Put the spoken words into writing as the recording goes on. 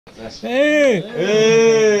哎哎，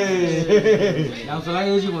杨叔来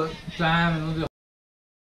有机会，3分钟就好。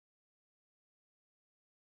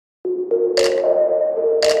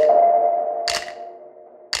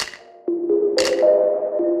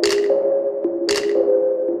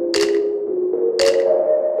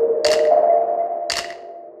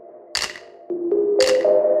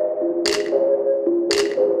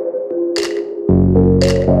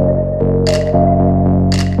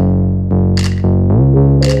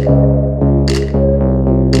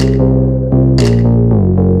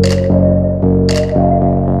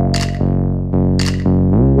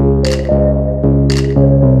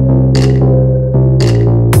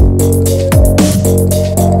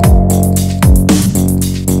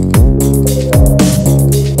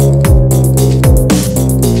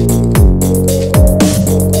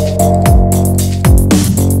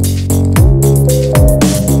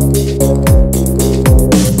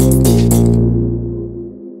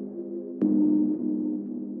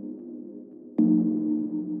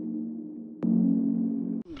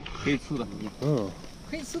可以吃的，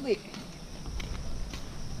可以吃的。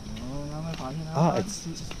哦，俺们发现了。Ah, it's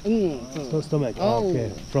so stomach. Oh,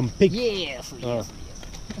 okay, from pig. Yes, yes, yes.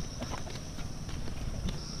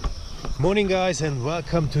 Morning, guys, and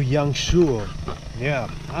welcome to Yangshuo. Yeah,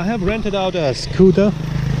 I have rented out a scooter,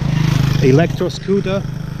 electro scooter,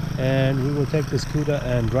 and we will take the scooter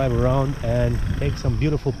and drive around and take some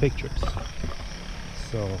beautiful pictures.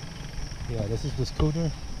 So, yeah, this is the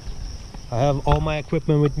scooter. I have all my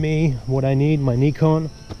equipment with me, what I need, my Nikon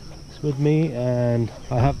is with me, and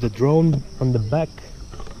I have the drone on the back,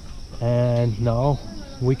 and now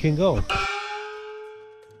we can go.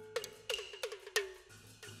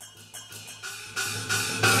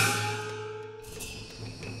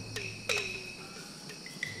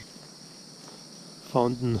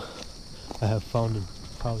 I have found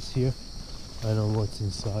a house here. I don't know what's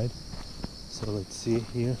inside, so let's see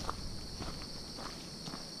here.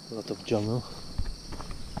 A lot of jungle.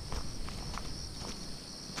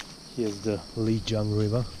 Here's the Lijiang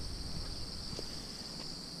River.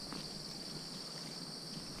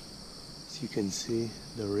 As you can see,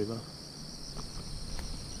 the river.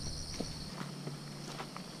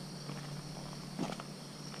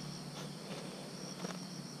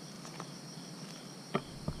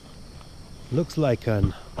 Looks like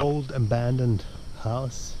an old abandoned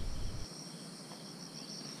house.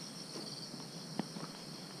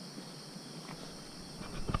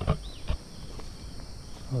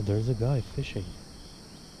 Oh, there's a guy fishing.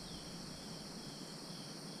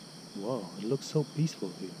 Wow, it looks so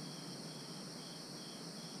peaceful here.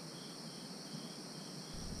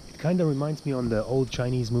 It kind of reminds me on the old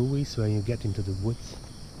Chinese movies where you get into the woods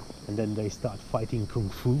and then they start fighting kung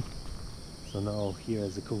fu. So now here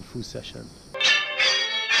is a kung fu session.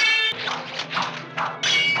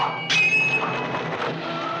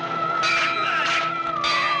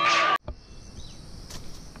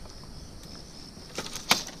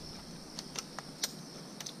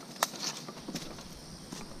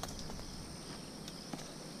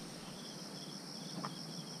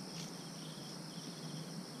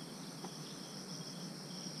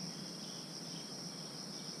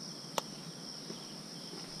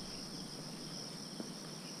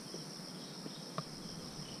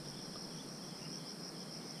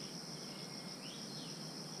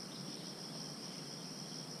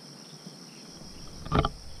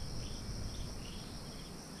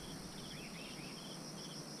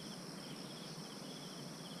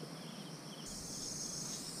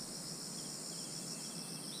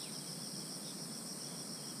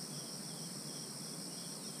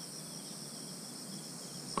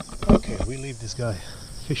 Okay, we leave this guy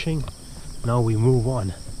fishing. Now we move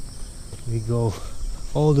on. We go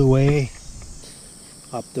all the way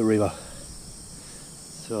up the river.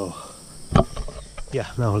 So yeah,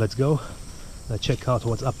 now let's go. Let's check out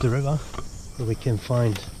what's up the river so we can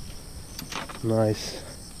find nice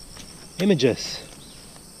images.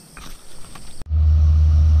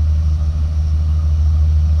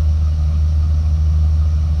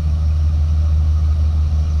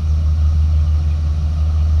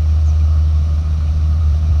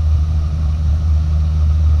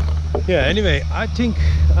 Yeah, anyway, I think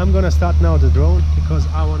I'm gonna start now the drone because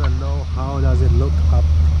I want to know how does it look up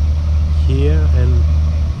here and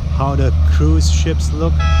how the cruise ships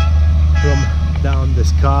look from down the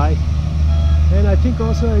sky. And I think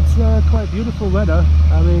also it's quite beautiful weather.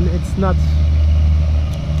 I mean, it's not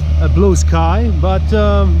a blue sky, but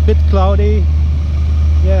a bit cloudy.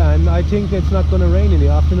 Yeah, and I think it's not gonna rain in the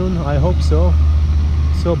afternoon. I hope so.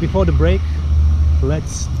 So before the break,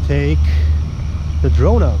 let's take the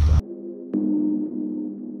drone out.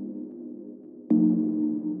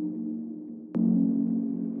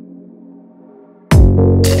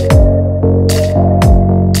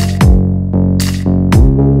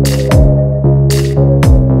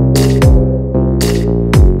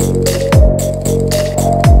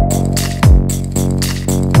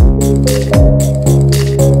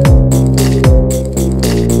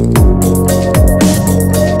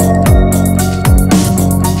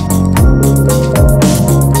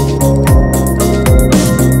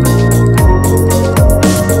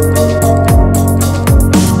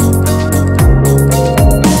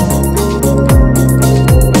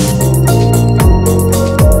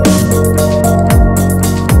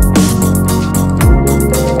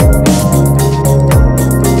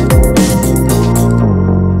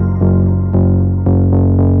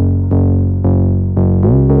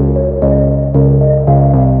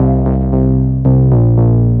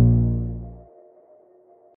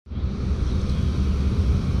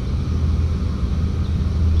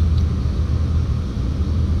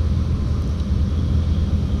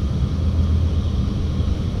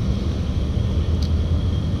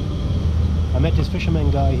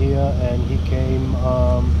 fisherman guy here, and he came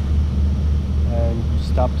and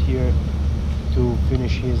stopped here to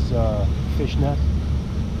finish his fish net.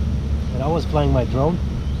 And I was flying my drone,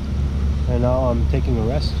 and now I'm taking a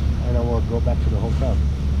rest, and I will go back to the hotel.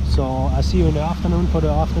 So I'll see you in the afternoon for the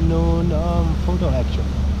afternoon photo action.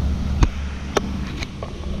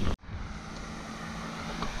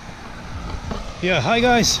 Yeah, hi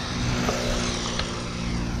guys.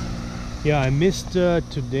 Yeah, I missed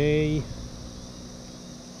today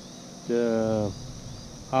the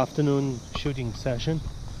afternoon shooting session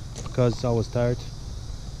because I was tired.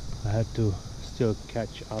 I had to still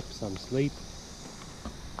catch up some sleep,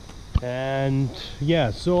 and yeah,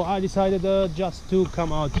 so I decided just to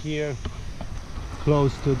come out here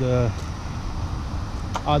close to the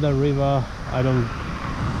other river.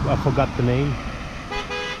 I forgot the name.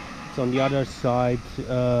 It's on the other side,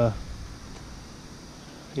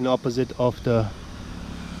 in opposite of the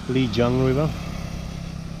Lijiang River.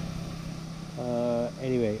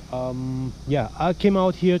 Anyway, yeah, I came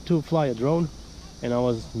out here to fly a drone, and I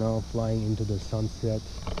was now flying into the sunset,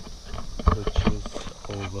 which is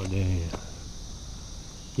over there.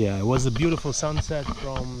 Yeah, it was a beautiful sunset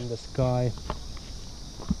from the sky.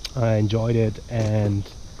 I enjoyed it, and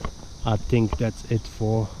I think that's it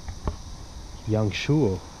for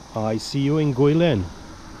Yangshuo. I see you in Guilin,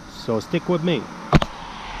 so stick with me.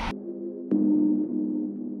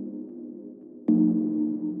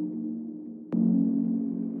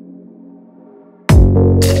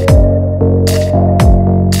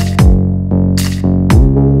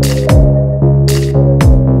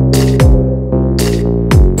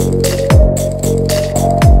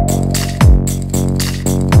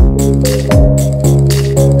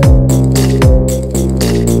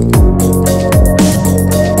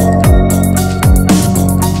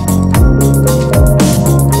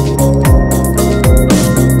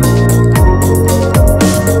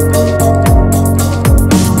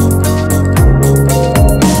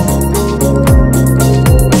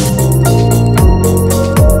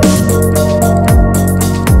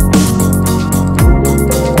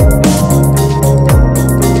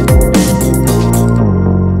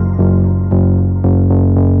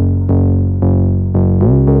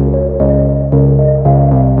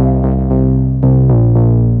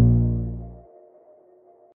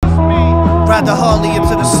 Ride the Harley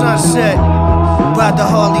into the sunset. Ride the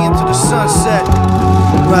Harley into the sunset.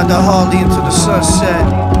 Ride the Harley into the sunset.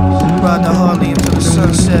 Ride the Harley into the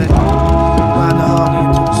sunset. Ride the Harley into the sunset. Ride the Harley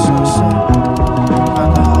into the sunset.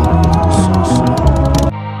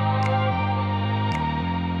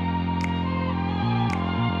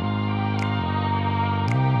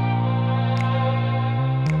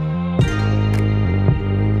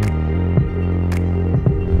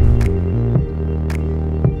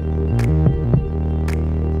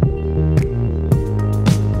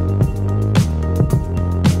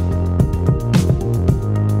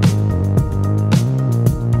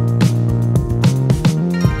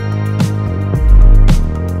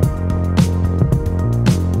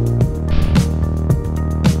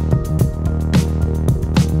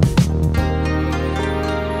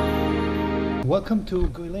 Welcome to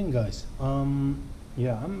Guilin, guys.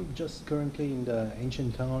 Yeah, I'm just currently in the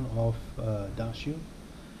ancient town of Dashu,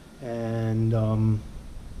 and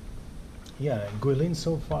yeah, Guilin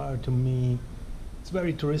so far to me, it's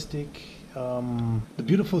very touristic. The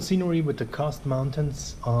beautiful scenery with the karst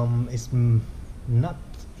mountains is not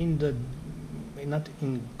in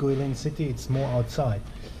Guilin city. It's more outside,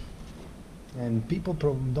 and people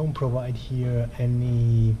don't provide here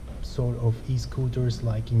any sort of e-scooters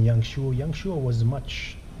like in Yangshuo. Yangshuo was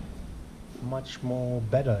much more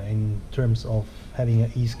better in terms of having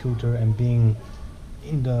an e-scooter and being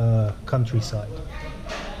in the countryside.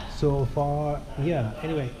 So far, yeah.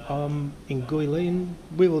 Anyway, in Guilin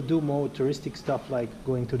we will do more touristic stuff like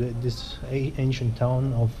going to this ancient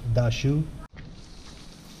town of Dashu.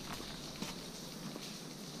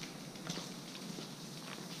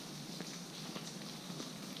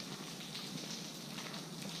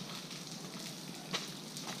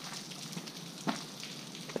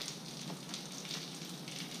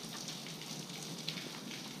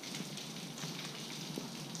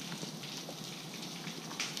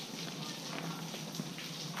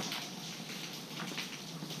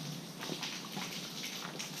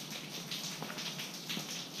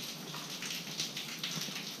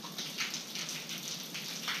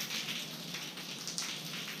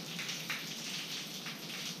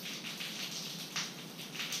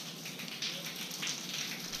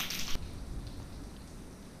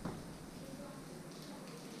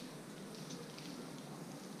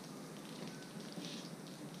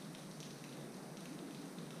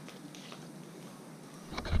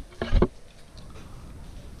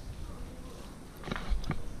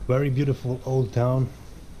 very beautiful old town.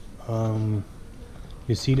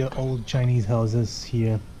 You see the old Chinese houses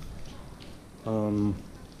here.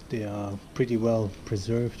 They are pretty well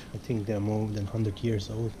preserved. I think they're more than 100 years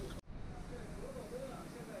old.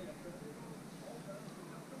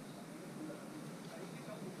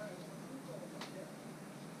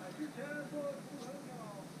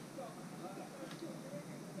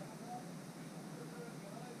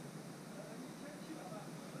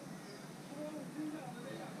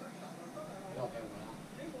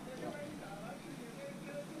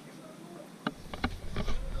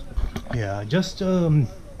 Yeah, just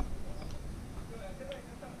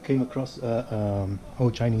came across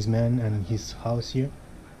old Chinese man and his house here,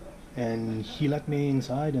 and he let me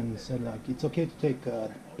inside and said like it's okay to take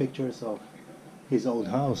pictures of his old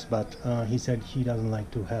house, but he said he doesn't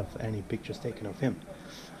like to have any pictures taken of him.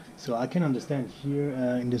 So I can understand here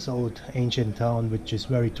in this old ancient town, which is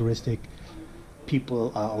very touristic,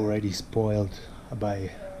 people are already spoiled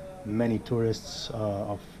by many tourists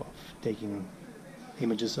of taking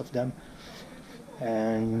images of them.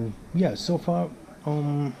 And yeah, so far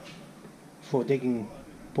for taking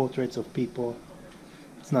portraits of people,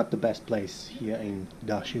 it's not the best place here in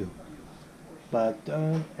Dashu. But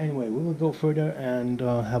anyway, we will go further and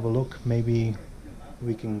have a look. Maybe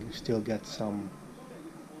we can still get some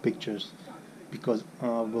pictures, because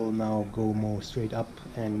we'll now go more straight up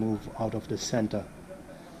and move out of the center.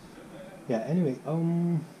 Yeah, anyway,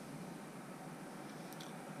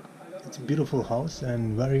 it's a beautiful house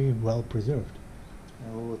and very well preserved.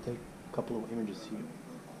 And we will take a couple of images here.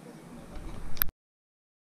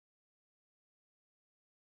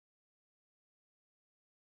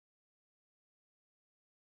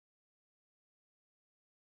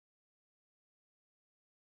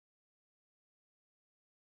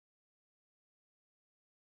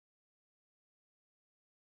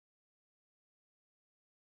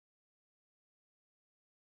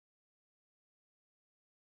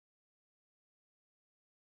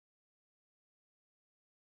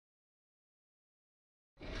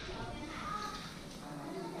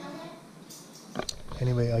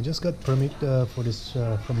 Anyway, I just got permit for this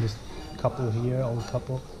from this couple here, old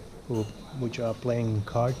couple, which are playing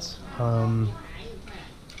cards, to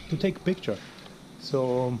take a picture.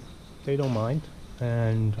 So they don't mind.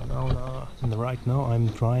 And right now I'm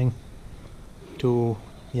trying to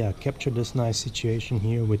capture this nice situation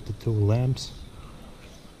here with the two lamps,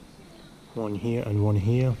 one here and one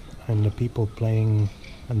here, and the people playing,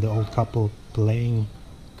 and the old couple playing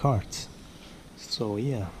cards. So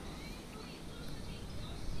yeah.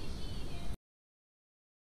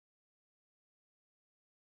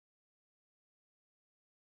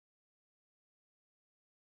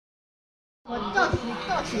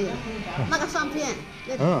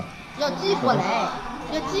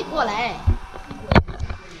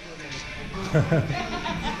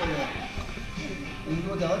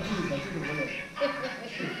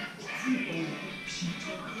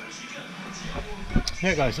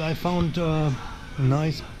 Yeah guys, I found a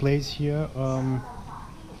nice place here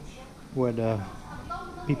where the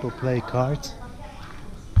people play cards,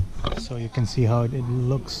 so you can see how it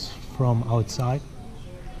looks from outside.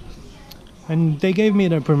 And they gave me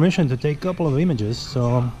the permission to take a couple of images,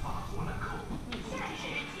 so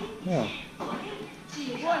yeah.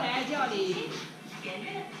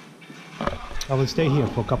 I will stay here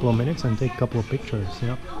for a couple of minutes and take a couple of pictures.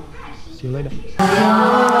 Yeah. See you later.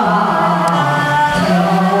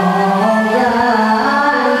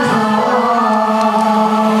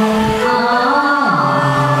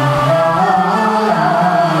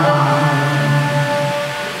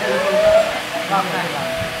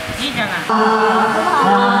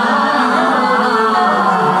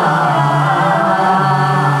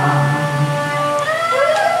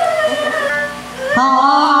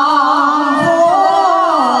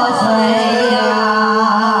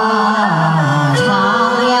 长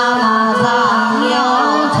呀长悠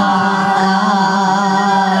长。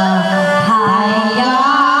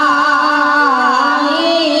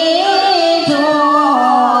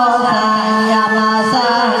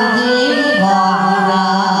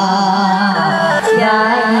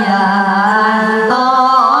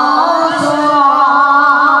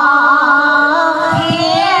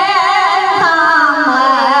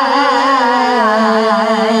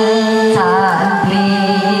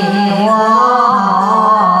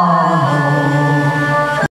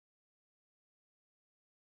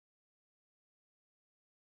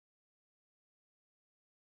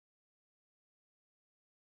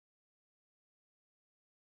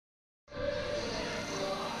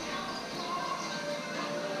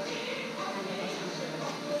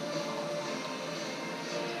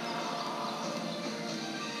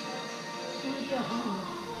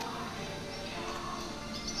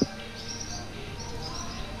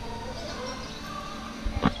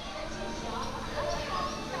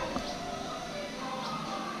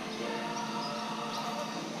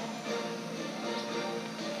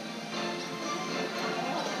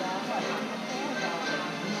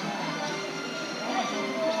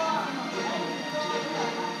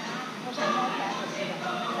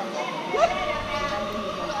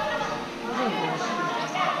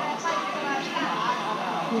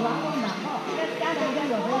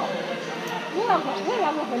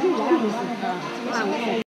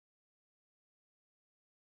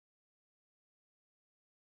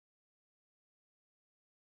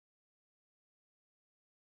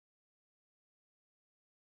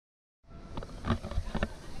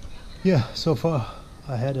Yeah, so far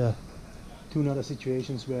I had two other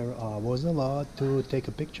situations where I wasn't allowed to take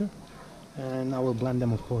a picture, and I will blend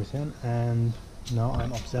them of course in. And now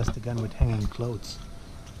I'm obsessed again with hanging clothes.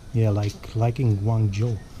 Yeah, like in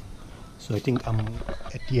Guangzhou. So I think I'm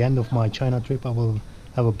at the end of my China trip. I will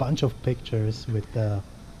have a bunch of pictures with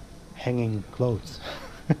hanging clothes.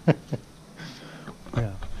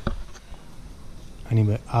 Yeah.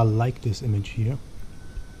 Anyway, I like this image here.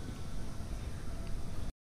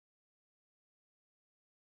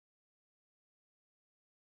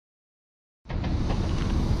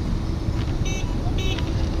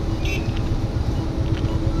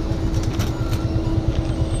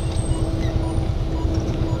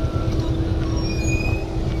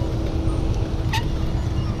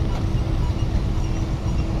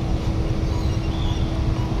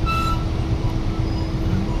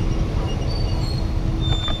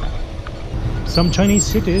 Some Chinese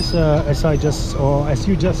cities, as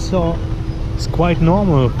you just saw, it's quite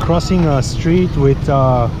normal crossing a street with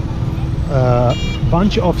a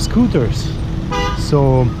bunch of scooters.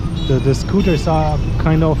 So the scooters are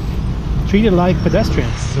kind of treated like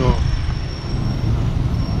pedestrians.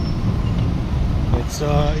 So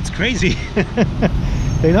it's crazy.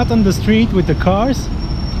 They're not on the street with the cars.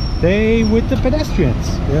 They with the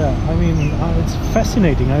pedestrians. Yeah, I mean it's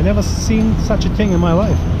fascinating. I've never seen such a thing in my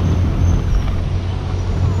life.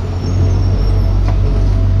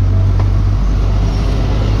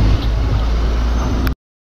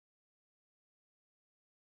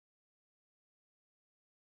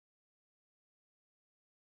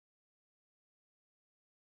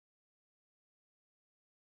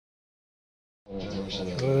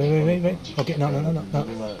 Wait. Okay, no.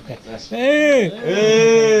 Okay. Hey!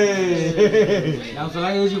 Yangshuo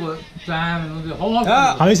来有几个专门弄的好好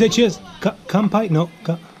看。 How do you say cheers? Kampai? No.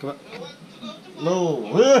 No.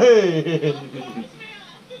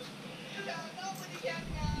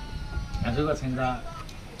 看这个陈子，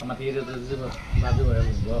他妈爹的这个拿这个来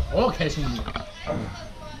我好开心，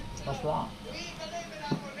好爽。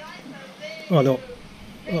 Oh no.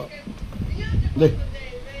 Oh.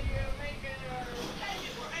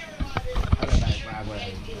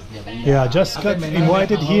 Yeah, just got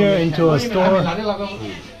invited here into a store.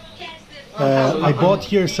 I bought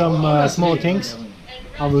here some small things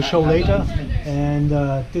I will show later, and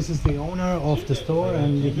this is the owner of the store,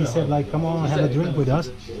 and he said like, come on, have a drink with us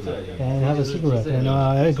and have a cigarette, and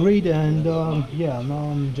I agreed, and yeah, now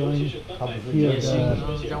I'm enjoying here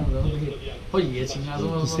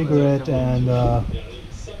the cigarette and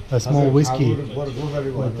a small whiskey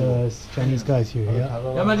with the Chinese guys here. Yeah.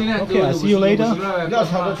 Okay, I'll see you later.